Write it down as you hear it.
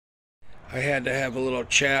I had to have a little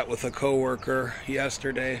chat with a coworker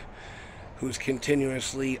yesterday who's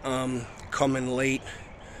continuously coming late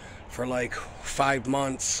for like 5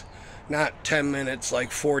 months, not 10 minutes,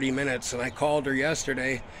 like 40 minutes. And I called her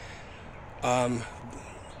yesterday.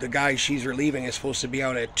 The guy she's relieving is supposed to be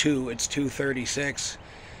out at 2. It's 2:36.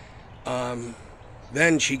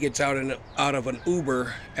 Then she gets out of an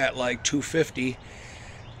Uber at like 2:50,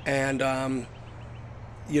 and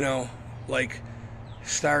like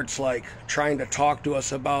starts like trying to talk to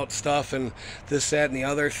us about stuff and this, that, and the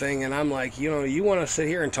other thing. And I'm like, you want to sit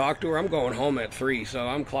here and talk to her? I'm going home at 3, so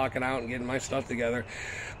I'm clocking out and getting my stuff together.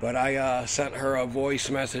 But I sent her a voice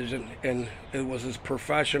message, and it was as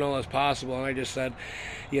professional as possible. And I just said,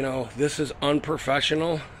 this is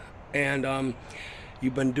unprofessional, and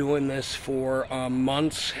you've been doing this for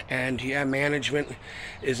months, and yeah, management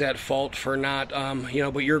is at fault for not,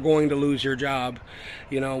 but you're going to lose your job,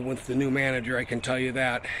 with the new manager, I can tell you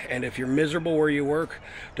that. And if you're miserable where you work,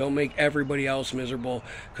 don't make everybody else miserable,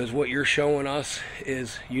 because what you're showing us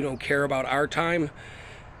is you don't care about our time.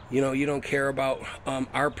 You don't care about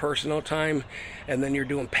our personal time, and then you're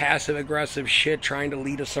doing passive-aggressive shit trying to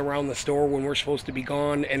lead us around the store when we're supposed to be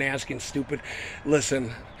gone and asking stupid...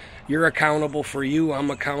 Listen, you're accountable for you,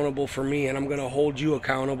 I'm accountable for me, and I'm going to hold you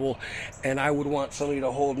accountable, and I would want somebody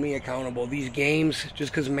to hold me accountable. These games,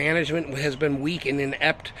 just because management has been weak and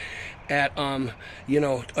inept at,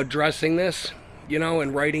 addressing this,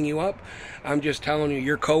 and writing you up. I'm just telling you,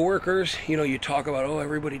 your coworkers, you talk about,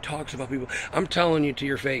 everybody talks about people. I'm telling you to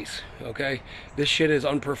your face, okay? This shit is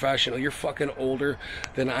unprofessional. You're fucking older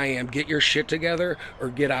than I am. Get your shit together or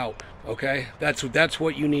get out, okay? That's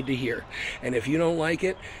what you need to hear. And if you don't like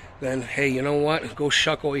it, then, hey, you know what? Go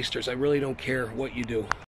shuck oysters. I really don't care what you do.